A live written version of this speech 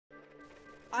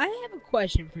I have a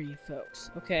question for you folks,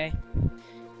 okay?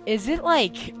 Is it,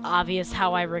 like, obvious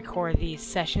how I record these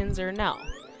sessions or no?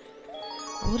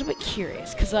 I'm a little bit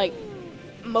curious, because, like,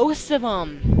 most of,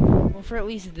 well, for at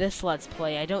least this Let's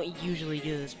Play, I don't usually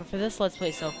do this, but for this Let's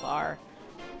Play so far,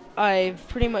 I've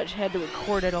pretty much had to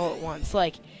record it all at once.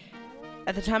 Like,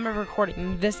 at the time of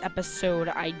recording this episode,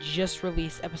 I just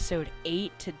released episode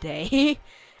 8 today,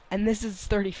 and this is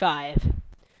 35.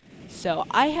 So,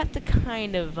 I have to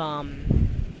kind of,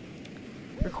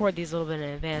 record these a little bit in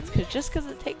advance, just because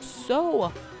it takes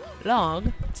so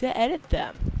long to edit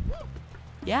them.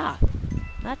 Yeah,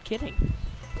 not kidding.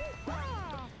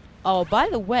 Oh, by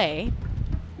the way,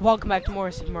 welcome back to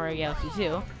more Super Mario Galaxy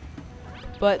 2.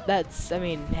 But that's, I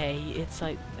mean, hey, it's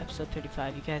like episode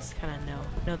 35. You guys kind of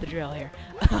know the drill here.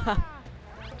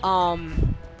 I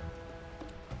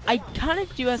kind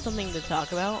of do have something to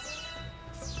talk about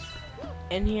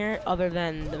in here, other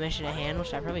than the mission at hand,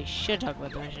 which I probably should talk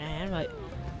about the mission at hand, but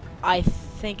I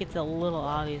think it's a little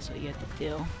obvious what you have to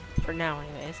do, for now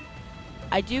anyways.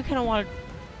 I do kind of want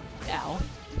to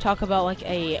talk about like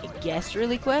a guest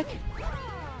really quick.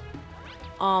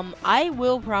 I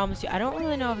will promise you, I don't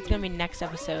really know if it's gonna be next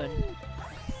episode,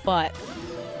 but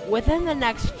within the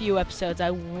next few episodes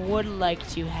I would like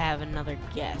to have another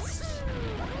guest.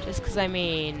 Just because, I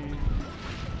mean,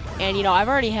 and you know, I've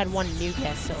already had one new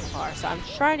guest so far, so I'm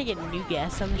trying to get new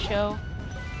guests on the show.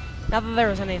 Not that there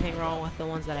was anything wrong with the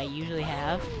ones that I usually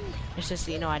have. It's just,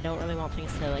 you know, I don't really want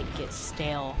things to, like, get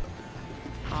stale.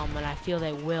 And I feel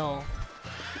they will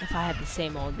if I had the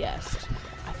same old guest.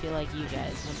 I feel like you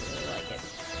guys wouldn't really like it.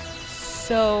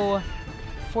 So,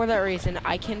 for that reason,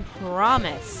 I can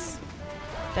promise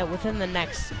that within the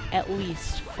next at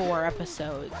least 4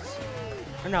 episodes,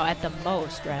 or no, at the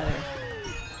most, rather,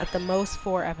 at the most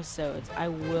 4 episodes, I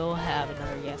will have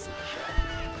another guest on the show.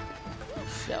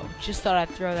 So, just thought I'd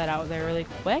throw that out there really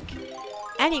quick.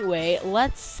 Anyway,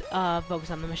 let's focus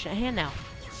on the mission at hand now.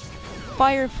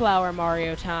 Fire Flower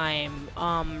Mario time.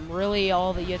 Really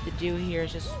all that you have to do here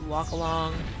is just walk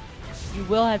along. You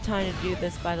will have time to do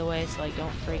this, by the way, so like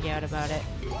don't freak out about it.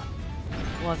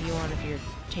 Well, if you want, if you're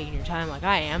taking your time like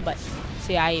I am, but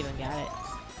see, I even got it.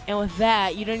 And with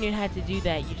that, you don't even have to do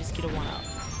that, you just get a 1-up.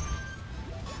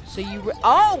 So you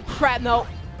oh crap, no!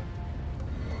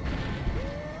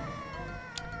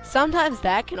 Sometimes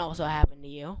that can also happen to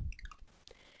you,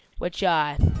 which,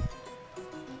 in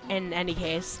any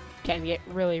case, can get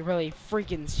really, really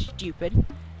freaking stupid,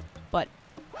 but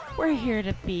we're here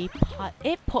to be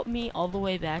it put me all the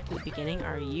way back to the beginning.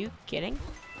 Are you kidding?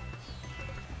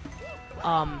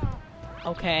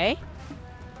 Okay.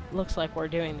 Looks like we're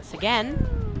doing this again.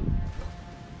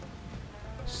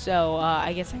 So,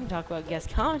 I guess I can talk about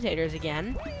guest commentators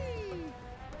again.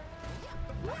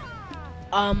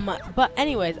 But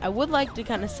anyways, I would like to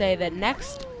kind of say that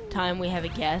next time we have a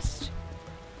guest,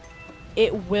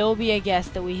 it will be a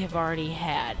guest that we have already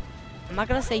had. I'm not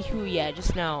gonna say who yet,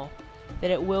 just know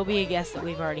that it will be a guest that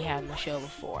we've already had on the show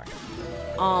before.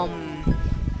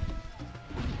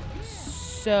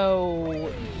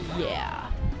 So, yeah.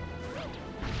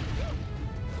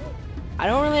 I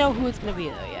don't really know who it's gonna be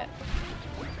though yet.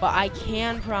 But I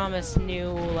can promise new,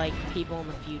 like, people in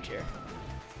the future.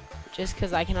 Just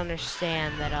because I can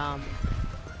understand that,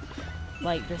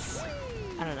 like this,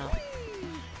 I don't know.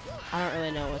 I don't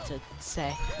really know what to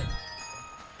say.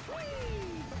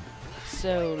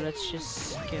 So, let's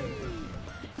just go.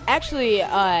 Actually,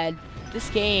 this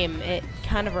game, it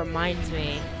kind of reminds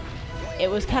me, it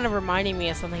was kind of reminding me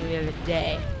of something the other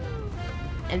day.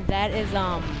 And that is,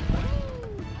 I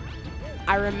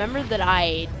remembered that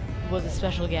I was a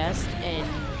special guest in,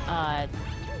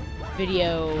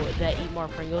 video that Eat More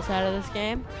Pringles had of this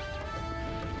game,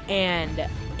 and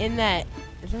in that,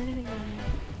 is there anything on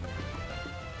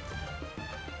here?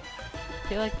 I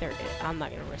feel like there is. I'm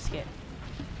not gonna risk it.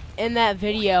 In that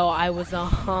video, I was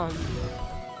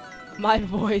my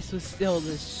voice was still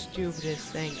the stupidest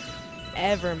thing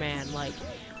ever, man. Like,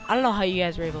 I don't know how you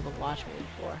guys were able to watch me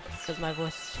before, because my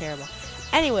voice is terrible.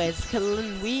 Anyways,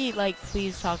 can we, like,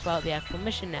 please talk about the actual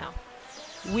mission now?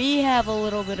 We have a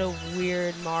little bit of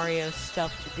weird Mario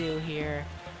stuff to do here.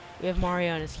 We have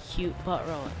Mario and his cute butt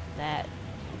roll. That,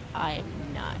 I am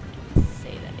not going to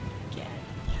say that again.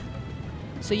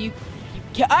 So you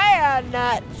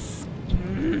cannot,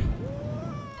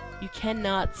 you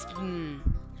cannot,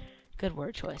 good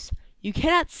word choice. You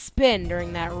cannot spin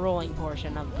during that rolling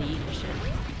portion of the mission.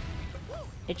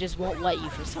 It just won't let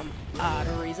you for some odd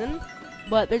reason.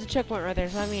 But there's a checkpoint right there,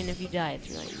 so I mean, if you die, it's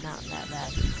really not that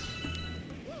bad.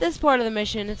 This part of the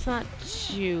mission, it's not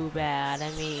too bad.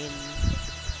 I mean,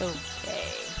 it's okay.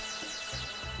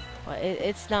 But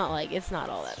it's not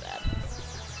all that bad.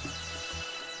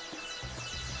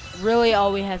 really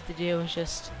all we have to do is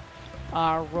just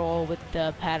roll with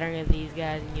the pattern of these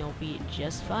guys and you'll be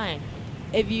just fine.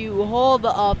 If you hold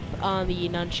up on the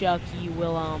nunchuck, you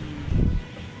will,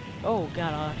 oh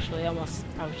god, actually, almost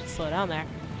probably should slow down there.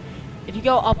 If you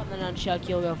go up on the nunchuck,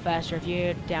 you'll go faster. If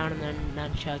you go down on the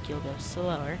nunchuck, you'll go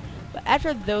slower. But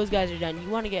after those guys are done, you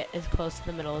want to get as close to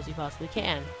the middle as you possibly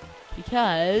can.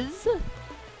 Because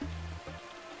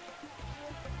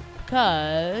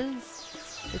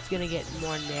it's gonna get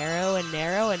more narrow and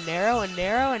narrow and narrow and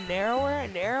narrow and narrower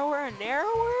and narrower and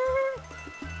narrower.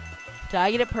 Did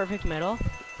I get a perfect middle?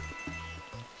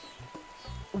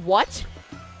 What?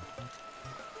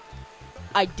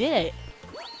 I did it.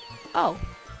 Oh.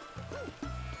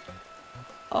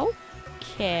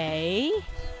 Okay.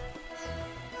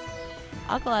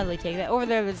 I'll gladly take that. Over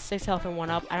there, there's 6 health and 1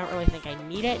 up. I don't really think I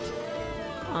need it.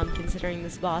 Considering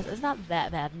this boss is not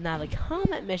that bad. Now, the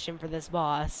comet mission for this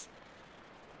boss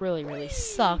really, really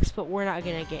sucks, but we're not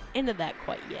gonna get into that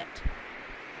quite yet.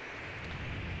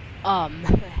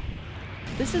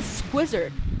 This is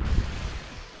Squizzard.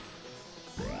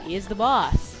 He is the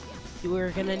boss.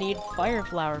 We're gonna need Fire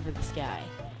Flower for this guy.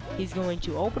 He's going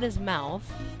to open his mouth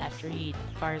after he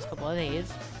fires a couple of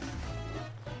these.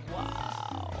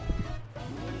 Wow.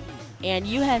 And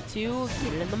you have to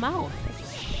get it in the mouth.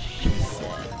 She said.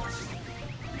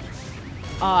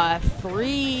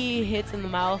 3 hits in the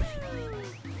mouth.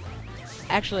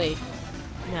 Actually,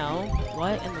 no.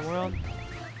 What in the world?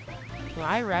 Can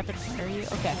I rapid fire you?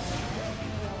 Okay.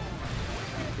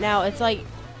 Now, it's like,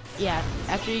 yeah,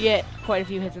 after you get quite a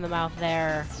few hits in the mouth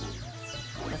there,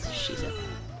 that's what she said.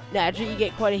 Now, after you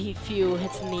get quite a few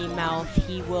hits in the mouth,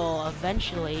 he will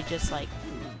eventually just, like,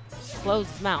 close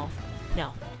his mouth.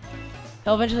 No.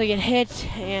 He'll eventually get hit,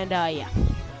 and, yeah.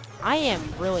 I am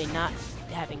really not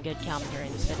having good commentary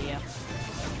in this video.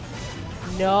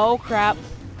 No, crap.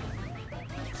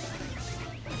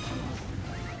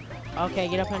 Okay,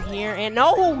 get up on here, and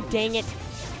no! Dang it!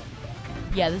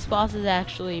 Yeah, this boss is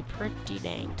actually pretty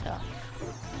dang tough.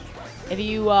 If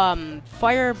you,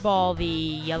 fireball the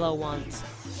yellow ones,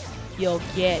 you'll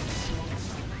get...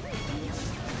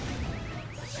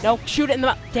 No, shoot it in the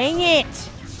mouth. Dang it!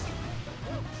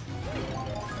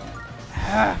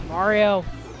 Mario.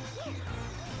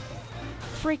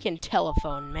 Freaking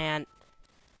telephone, man.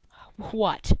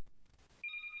 What?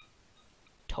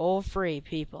 Toll free,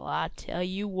 people. I tell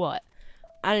you what.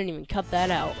 I didn't even cut that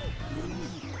out.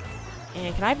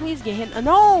 And can I please get him?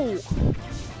 No!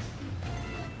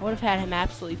 I would have had him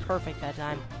absolutely perfect that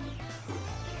time.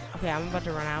 Okay, I'm about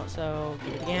to run out, so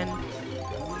get it again.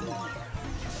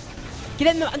 Get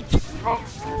it in the...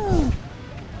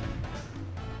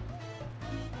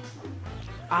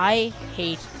 I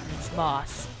hate this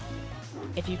boss,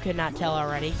 if you could not tell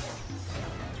already.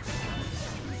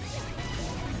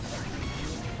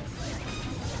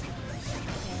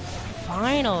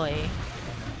 Finally.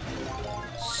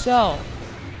 So,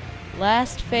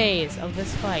 last phase of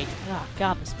this fight. Oh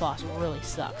god, this boss really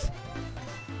sucks.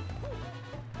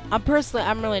 I'm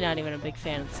really not even a big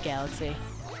fan of this galaxy.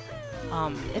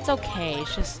 It's okay,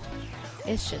 it's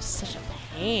just such a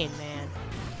pain, man.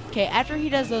 Okay, after he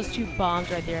does those 2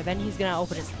 bombs right there, then he's gonna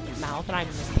open his mouth, and I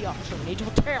missed the opportunity to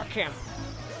attack him.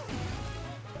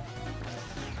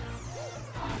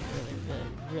 Oh,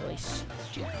 really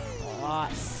stupid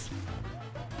boss.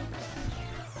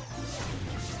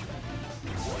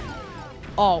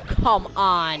 Oh, come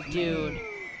on, dude.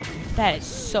 That is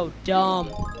so dumb.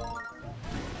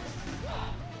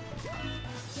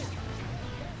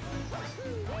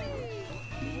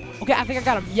 Okay, I think I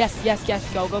got him. Yes, yes,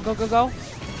 yes. Go, go, go, go, go.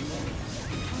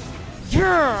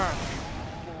 Yeah!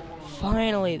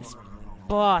 Finally, this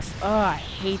boss. Oh, I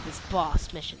hate this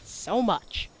boss mission so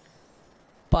much.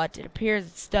 But it appears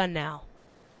it's done now.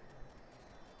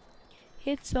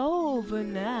 It's over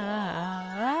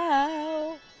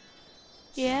now.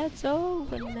 Yeah, it's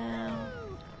over now.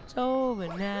 It's over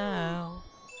now.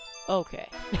 Okay.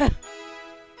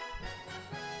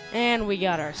 And we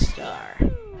got our star.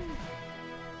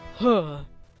 Huh.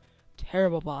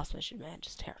 Terrible boss mission, man.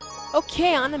 Just terrible.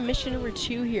 Okay, on to mission number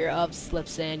 2 here of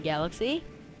Slipsand Galaxy.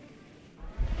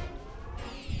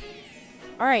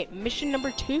 Alright, mission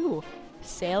number 2.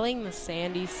 Sailing the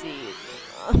Sandy Seas.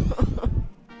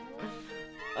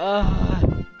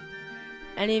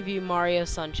 Any of you Mario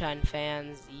Sunshine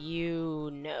fans, you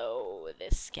know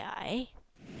this guy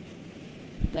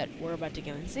that we're about to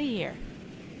go and see here.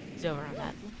 He's over on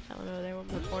that one over there,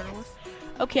 the corner one.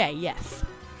 Okay, yes.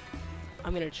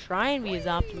 I'm gonna try and be as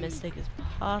optimistic as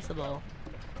possible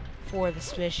for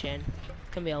this mission.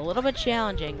 It's gonna be a little bit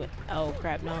challenging, but oh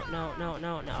crap, no.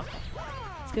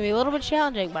 It's gonna be a little bit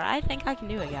challenging, but I think I can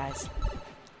do it, guys.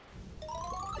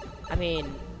 I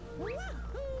mean,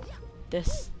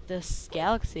 this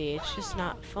galaxy, it's just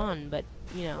not fun, but,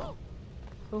 you know,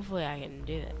 hopefully I can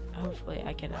do it. Hopefully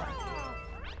I can,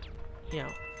 you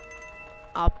know,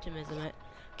 optimism it.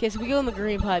 Okay, so we go in the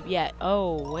green pipe yet.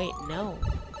 Oh, wait, no.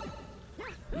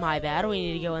 My bad, we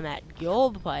need to go in that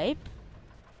gold pipe.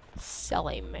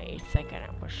 Silly me, thinking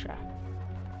it was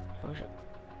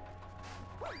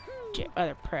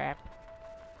other prep.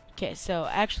 Okay, so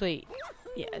actually,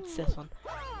 yeah, it's this one.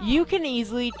 You can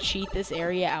easily cheat this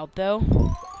area out,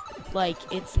 though. Like,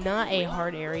 it's not a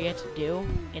hard area to do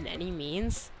in any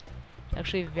means. It's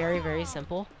actually very, very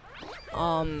simple.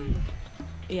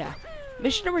 Yeah.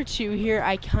 Mission number 2 here,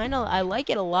 I like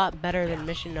it a lot better than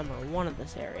mission number 1 of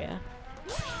this area.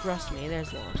 Trust me,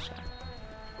 there's a launch time.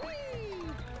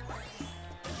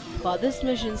 But this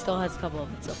mission still has a couple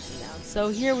of its ups and downs. So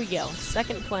here we go.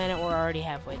 Second planet, we're already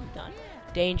halfway done.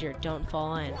 Danger, don't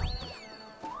fall in.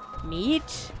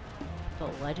 Meet the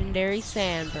legendary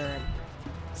Sandburn.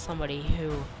 Somebody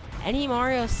who any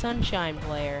Mario Sunshine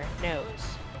player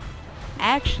knows.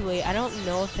 Actually, I don't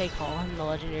know if they call him the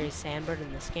legendary Sandbird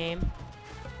in this game.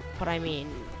 But I mean,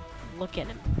 look at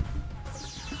him.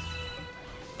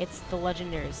 It's the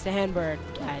legendary Sandbird,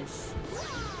 guys.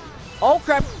 Oh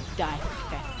crap! Die.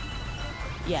 Okay.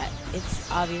 Yeah,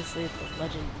 it's obviously the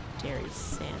legendary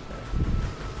Sandbird.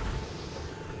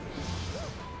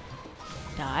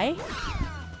 Die.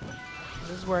 This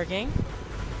is working.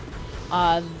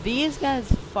 These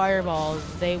guys' fireballs,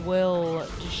 they will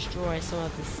destroy some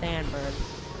of the Sandbird.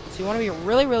 So you want to be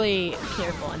really, really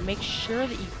careful and make sure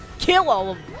that you kill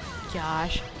all of them.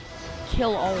 Gosh.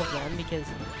 Kill all of them because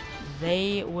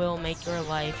they will make your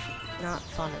life not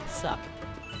fun and suck.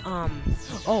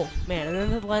 Oh, man, and then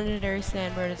the legendary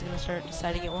Sandbird is going to start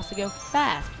deciding it wants to go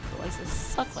fast because it likes to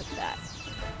suck like that.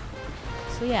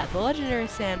 So yeah, the legendary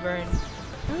Sandbird,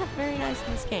 not very nice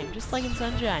in this game, just like in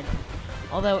Sunshine.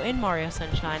 Although in Mario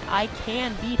Sunshine, I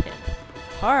can beat him.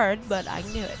 Hard, but I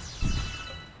can do it.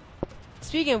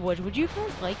 Speaking of which, would you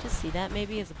guys like to see that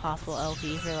maybe as a possible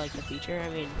LP for like the future? I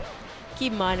mean,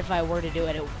 keep in mind if I were to do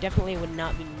it, it definitely would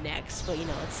not be next, but you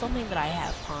know, it's something that I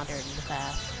have pondered in the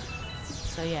past.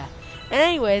 So yeah. And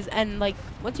anyways, and like,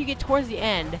 once you get towards the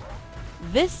end,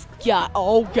 this guy,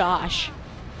 oh gosh,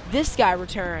 this guy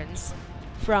returns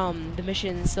from the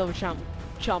mission Silver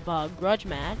Chomp grudge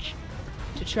match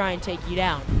to try and take you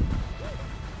down.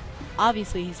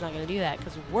 Obviously, he's not going to do that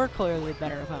because we're clearly the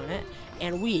better opponent,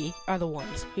 and we are the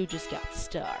ones who just got the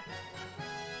star.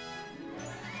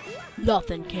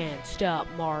 Nothing can stop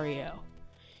Mario.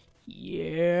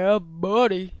 Yeah,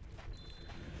 buddy.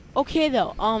 Okay,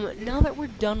 though, now that we're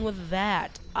done with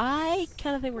that, I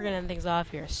kind of think we're going to end things off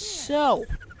here. So,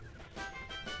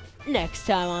 next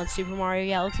time on Super Mario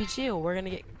Galaxy 2, we're going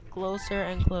to get closer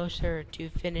and closer to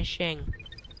finishing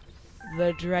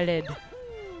the dreaded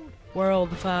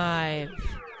World 5.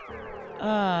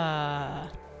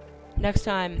 Next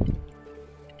time,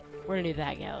 we're gonna do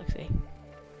that galaxy.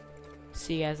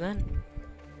 See you guys then.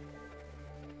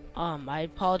 I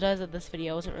apologize that this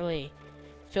video wasn't really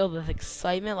filled with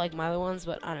excitement like my other ones,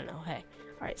 but I don't know. Hey.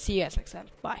 Alright, see you guys next time.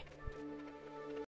 Bye.